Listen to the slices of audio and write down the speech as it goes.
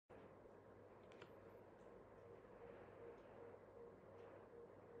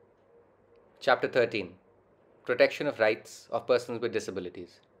Chapter 13, Protection of Rights of Persons with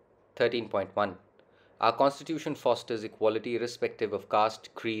Disabilities. 13.1, Our Constitution fosters equality irrespective of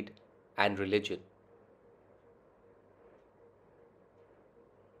caste, creed, and religion.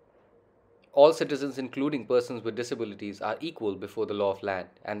 All citizens, including persons with disabilities, are equal before the law of land,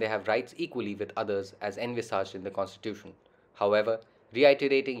 and they have rights equally with others as envisaged in the Constitution. However,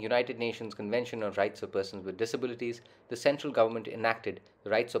 reiterating United Nations Convention on Rights of Persons with Disabilities, the central government enacted the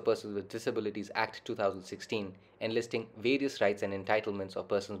Rights of Persons with Disabilities Act 2016, enlisting various rights and entitlements of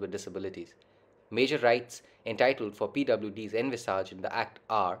persons with disabilities. Major rights entitled for PWDs envisaged in the Act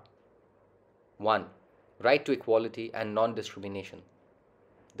are: 1. Right to equality and non-discrimination.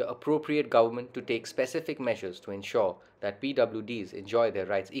 The appropriate government to take specific measures to ensure that PWDs enjoy their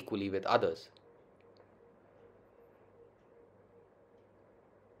rights equally with others.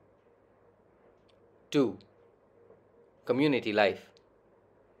 2. Community life.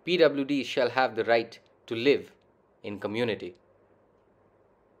 PWDs shall have the right to live in community.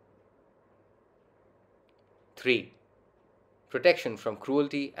 3. Protection from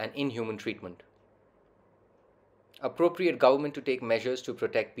cruelty and inhuman treatment. Appropriate government to take measures to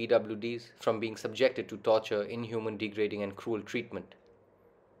protect PWDs from being subjected to torture, inhuman, degrading, and cruel treatment.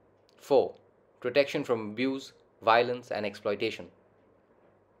 4. Protection from abuse, violence, and exploitation.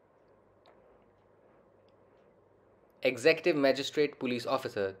 Executive magistrate police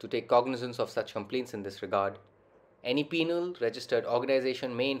officer to take cognizance of such complaints in this regard. Any penal registered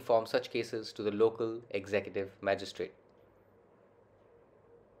organization may inform such cases to the local executive magistrate.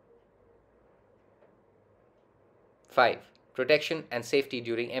 5. Protection and safety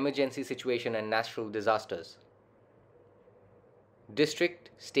during emergency situation and natural disasters. District,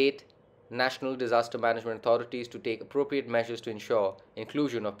 state, national disaster management authorities to take appropriate measures to ensure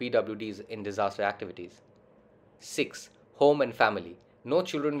inclusion of PWDs in disaster activities. 6. Home and family. No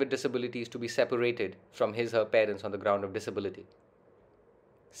children with disabilities to be separated from his/her parents on the ground of disability.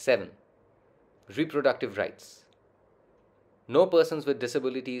 7. Reproductive rights. No persons with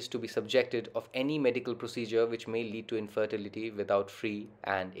disabilities to be subjected of any medical procedure which may lead to infertility without free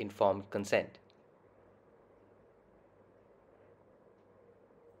and informed consent.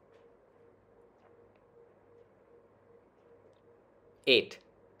 8.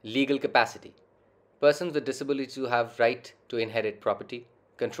 Legal capacity. Persons with disabilities who have right to inherit property,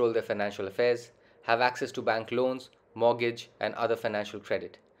 control their financial affairs, have access to bank loans, mortgage, and other financial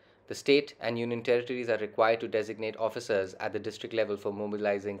credit. The state and union territories are required to designate officers at the district level for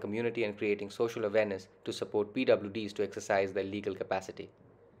mobilizing community and creating social awareness to support PWDs to exercise their legal capacity.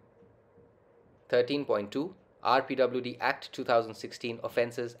 13.2, RPWD Act 2016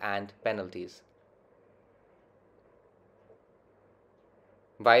 Offences and Penalties.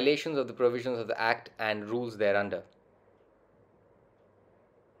 Violations of the provisions of the Act and rules thereunder.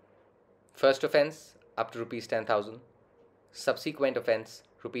 First offence, up to Rs 10,000. Subsequent offence,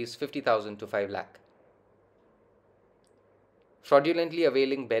 Rs 50,000 to 5 lakh. Fraudulently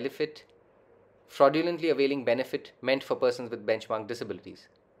availing benefit meant for persons with benchmark disabilities.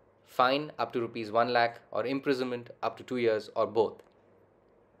 Fine up to Rs 1 lakh or imprisonment up to 2 years or both.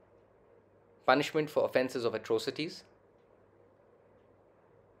 Punishment for offences of atrocities.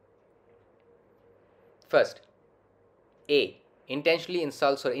 First, A. Intentionally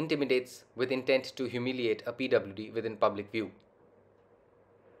insults or intimidates with intent to humiliate a PWD within public view.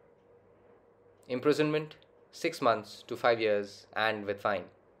 Imprisonment 6 months to 5 years and with fine.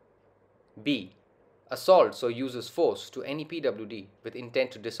 B. Assaults or uses force to any PWD with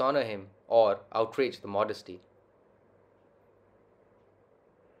intent to dishonor him or outrage the modesty.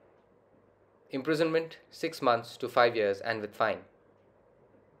 Imprisonment 6 months to 5 years and with fine.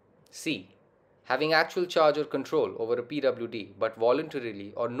 C. Having actual charge or control over a PWD but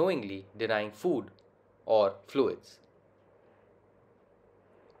voluntarily or knowingly denying food or fluids.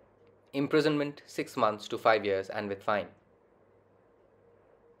 Imprisonment 6 months to 5 years and with fine.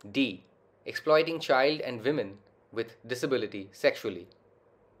 D. Exploiting child and women with disability sexually.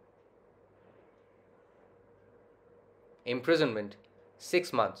 Imprisonment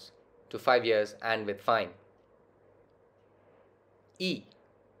 6 months to 5 years and with fine. E.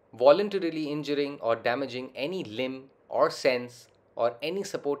 Voluntarily injuring or damaging any limb or sense or any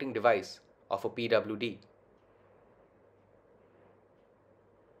supporting device of a PWD.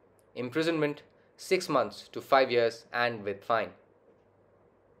 Imprisonment 6 months to 5 years and with fine.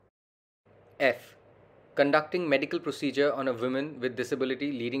 F. Conducting medical procedure on a woman with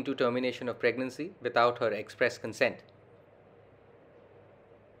disability leading to termination of pregnancy without her express consent.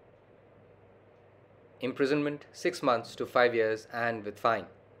 Imprisonment 6 months to 5 years and with fine.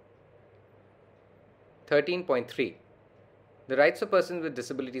 13.3. The Rights of Persons with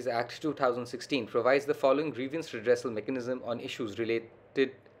Disabilities Act 2016 provides the following grievance redressal mechanism on issues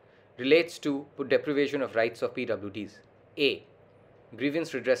relates to deprivation of rights of PWDs. A.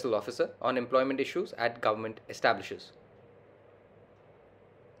 Grievance redressal officer on employment issues at government establishes.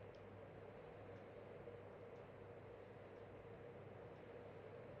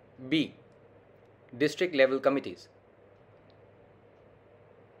 B. District level committees.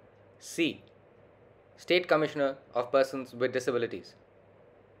 C. State Commissioner of Persons with Disabilities.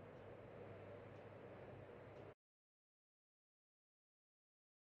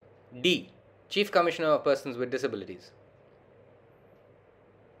 D. Chief Commissioner of Persons with Disabilities.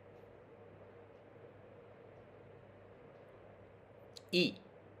 E.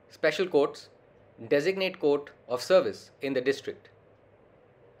 Special courts designate court of service in the district.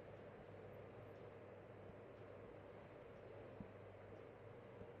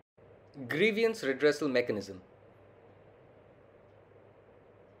 Grievance redressal mechanism.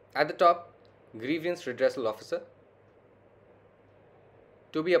 At the top, grievance redressal officer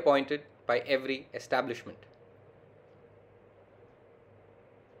to be appointed by every establishment.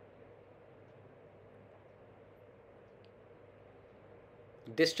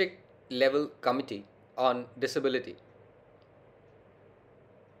 District level committee on disability.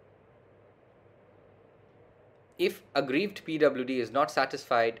 If aggrieved PWD is not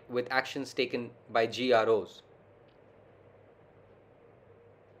satisfied with actions taken by GROs,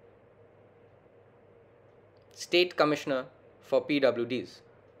 State Commissioner for PWDs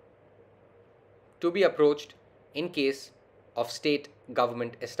to be approached in case of state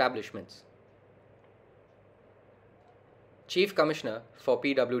government establishments. Chief Commissioner for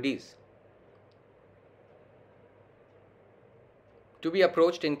PWDs to be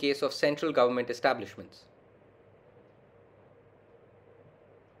approached in case of central government establishments.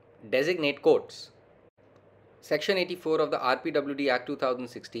 Designate courts. Section 84 of the RPWD Act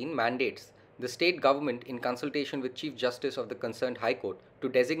 2016 mandates the state government, in consultation with Chief Justice of the concerned High Court, to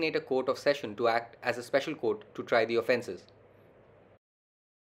designate a court of session to act as a special court to try the offences.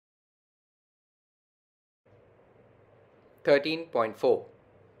 (13.4)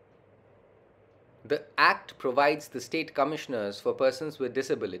 The Act provides the State Commissioners for Persons with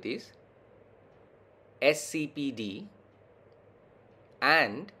Disabilities (SCPD)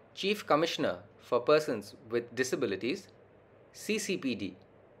 and Chief Commissioner for Persons with Disabilities (CCPD)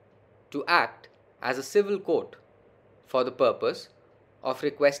 to act as a civil court for the purpose of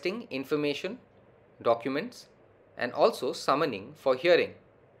requesting information, documents, and also summoning for hearing.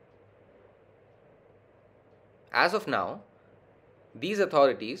 As of now, these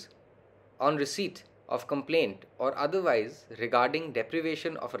authorities, on receipt of complaint or otherwise regarding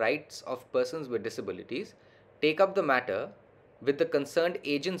deprivation of rights of persons with disabilities, take up the matter with the concerned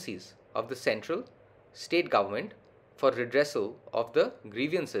agencies of the central, state government for redressal of the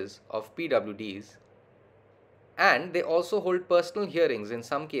grievances of PWDs, and they also hold personal hearings in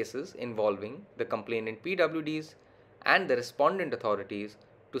some cases involving the complainant PWDs and the respondent authorities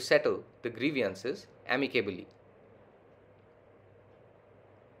to settle the grievances amicably.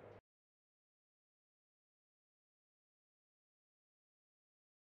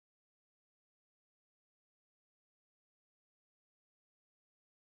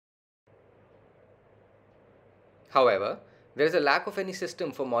 However, there is a lack of any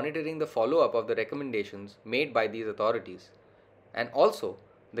system for monitoring the follow-up of the recommendations made by these authorities, and also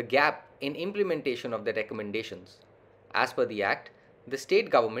the gap in implementation of the recommendations. As per the Act, the state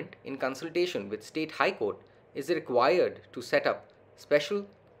government, in consultation with State High Court, is required to set up special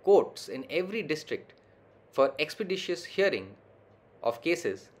courts in every district for expeditious hearing of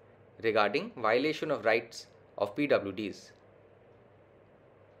cases regarding violation of rights of PWDs.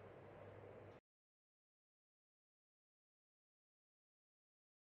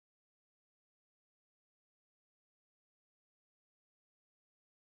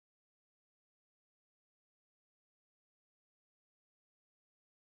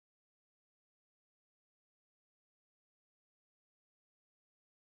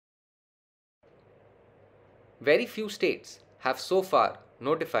 Very few states have so far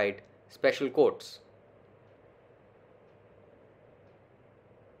notified special courts.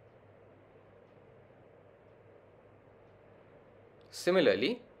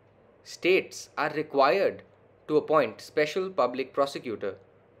 Similarly, states are required to appoint special public prosecutor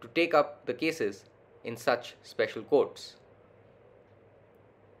to take up the cases in such special courts.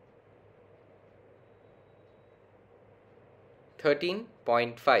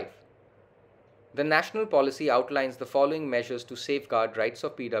 (13.5) The national policy outlines the following measures to safeguard rights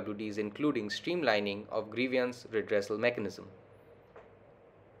of PWDs, including streamlining of grievance redressal mechanism.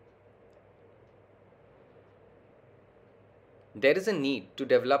 There is a need to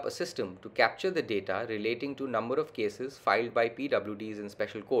develop a system to capture the data relating to number of cases filed by PWDs in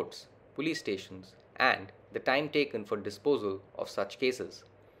special courts, police stations, and the time taken for disposal of such cases.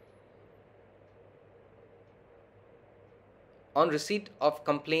 On receipt of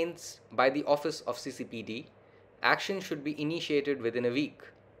complaints by the Office of CCPD, action should be initiated within a week.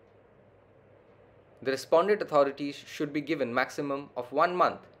 The respondent authorities should be given maximum of 1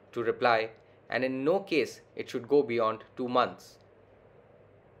 month to reply, and in no case it should go beyond 2 months.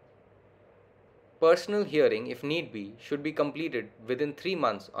 Personal hearing, if need be, should be completed within 3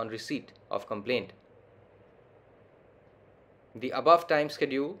 months on receipt of complaint. The above time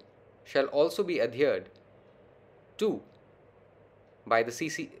schedule shall also be adhered to by the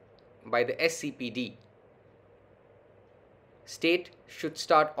SCPD. State should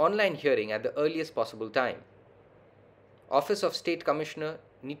start online hearing at the earliest possible time. Office of State Commissioner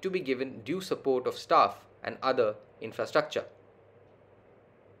need to be given due support of staff and other infrastructure.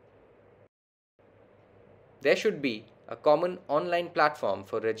 There should be a common online platform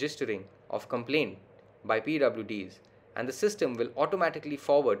for registering of complaint by PWDs, and the system will automatically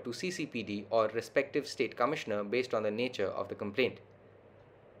forward to CCPD or respective state commissioner based on the nature of the complaint.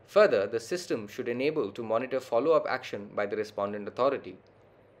 Further, the system should enable to monitor follow-up action by the respondent authority.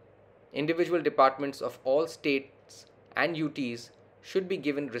 Individual departments of all states and UTs should be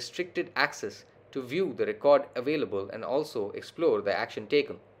given restricted access to view the record available and also explore the action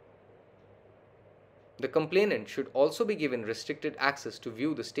taken. The complainant should also be given restricted access to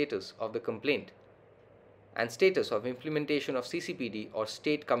view the status of the complaint and status of implementation of CCPD or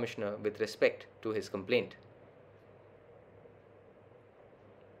state commissioner with respect to his complaint.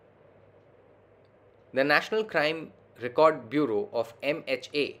 The National Crime Record Bureau of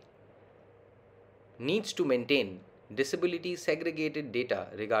MHA needs to maintain disability segregated data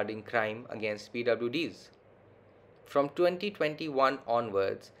regarding crime against PWDs. From 2021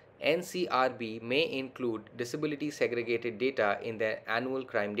 onwards, NCRB may include disability segregated data in their annual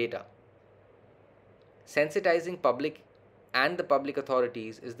crime data. Sensitizing public and the public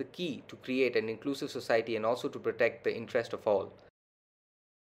authorities is the key to create an inclusive society and also to protect the interest of all.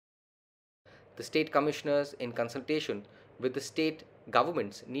 The state commissioners, in consultation with the state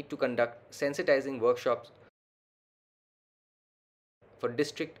governments, need to conduct sensitizing workshops for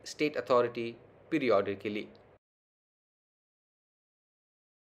district state authority periodically.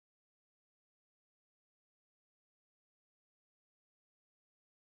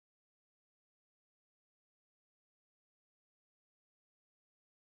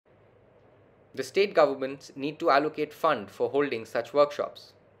 The state governments need to allocate fund for holding such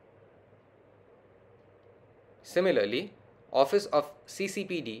workshops. Similarly, Office of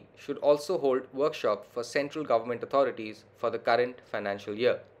CCPD should also hold workshop for central government authorities for the current financial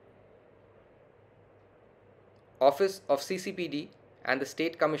year. Office of CCPD and the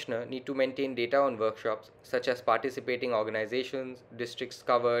State Commissioner need to maintain data on workshops such as participating organizations, districts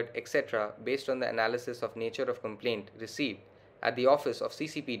covered, etc. based on the analysis of nature of complaint received at the Office of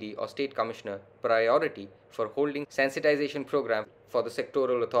CCPD or State Commissioner priority for holding sensitization program for the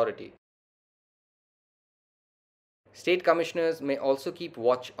sectoral authority. State commissioners may also keep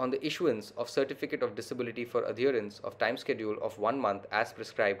watch on the issuance of certificate of disability for adherence of time schedule of 1 month as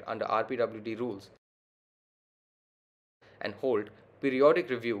prescribed under RPWD rules and hold periodic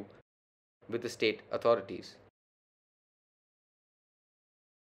review with the state authorities.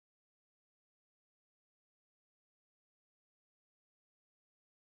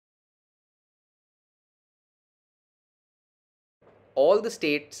 All the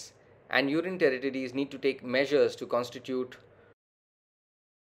states and union territories need to take measures to constitute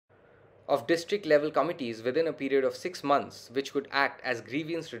of district level committees within a period of 6 months which could act as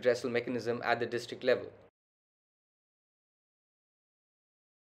grievance redressal mechanism at the district level.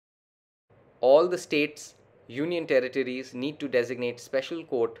 All the states, union territories need to designate special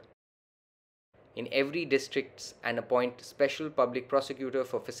court in every districts and appoint special public prosecutor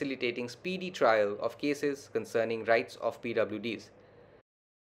for facilitating speedy trial of cases concerning rights of PWDs.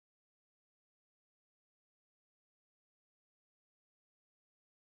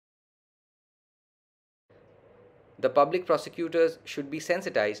 The public prosecutors should be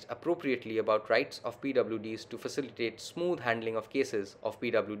sensitized appropriately about rights of PWDs to facilitate smooth handling of cases of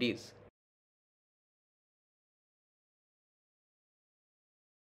PWDs.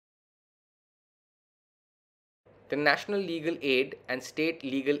 The National Legal Aid and State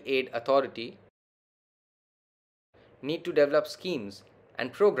Legal Aid Authority need to develop schemes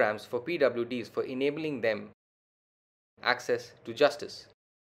and programs for PWDs for enabling them access to justice.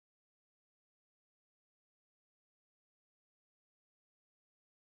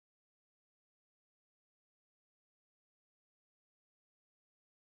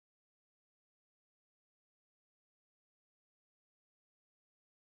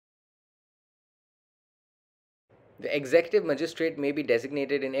 The executive magistrate may be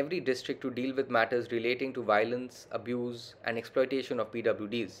designated in every district to deal with matters relating to violence, abuse, and exploitation of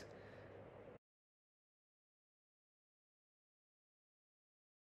PWDs.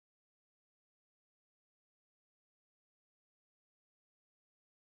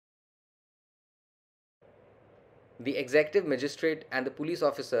 The executive magistrate and the police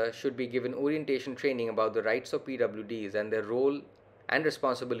officer should be given orientation training about the rights of PWDs and their role and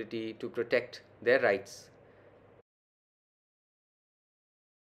responsibility to protect their rights.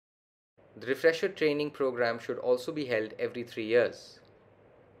 The refresher training program should also be held every 3 years.